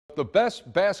The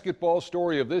best basketball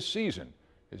story of this season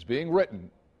is being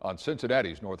written on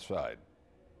Cincinnati's North Side.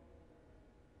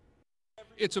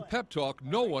 It's a pep talk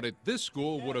no one at this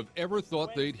school would have ever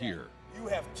thought they'd hear. You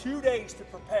have 2 days to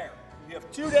prepare. You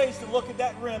have 2 days to look at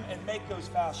that rim and make those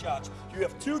foul shots. You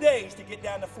have 2 days to get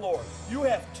down the floor. You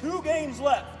have 2 games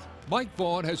left. Mike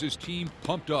Vaughn has his team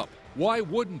pumped up. Why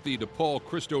wouldn't the DePaul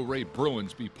Cristo Rey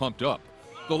Bruins be pumped up?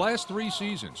 The last 3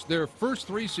 seasons, their first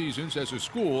 3 seasons as a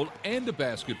school and a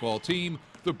basketball team,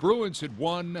 the Bruins had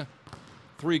won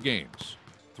 3 games.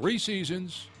 3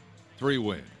 seasons, 3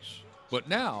 wins. But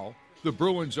now, the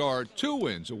Bruins are 2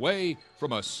 wins away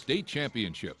from a state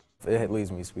championship. It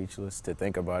leaves me speechless to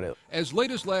think about it. As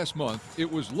late as last month,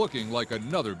 it was looking like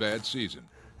another bad season.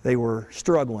 They were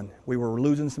struggling. We were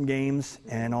losing some games,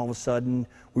 and all of a sudden,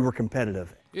 we were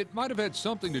competitive. It might have had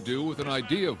something to do with an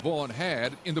idea Vaughn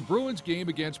had in the Bruins game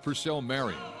against Purcell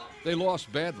Marion. They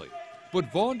lost badly,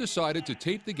 but Vaughn decided to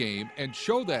tape the game and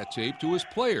show that tape to his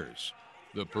players.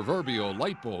 The proverbial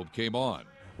light bulb came on.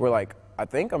 We're like, I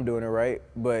think I'm doing it right,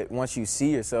 but once you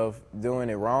see yourself doing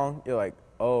it wrong, you're like,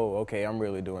 oh, okay, I'm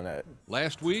really doing that.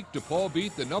 Last week, DePaul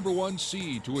beat the #1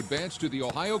 seed to advance to the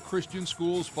Ohio Christian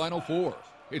Schools Final Four.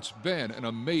 It's been an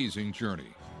amazing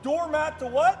journey. Doormat to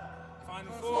what?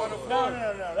 Final Four. No.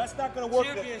 That's not going to work.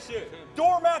 Championship.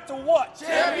 Doormat to what?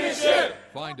 Championship.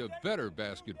 Find a better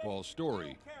basketball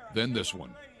story than this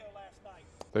one.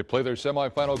 They play their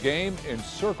semifinal game in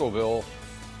Circleville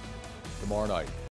tomorrow night.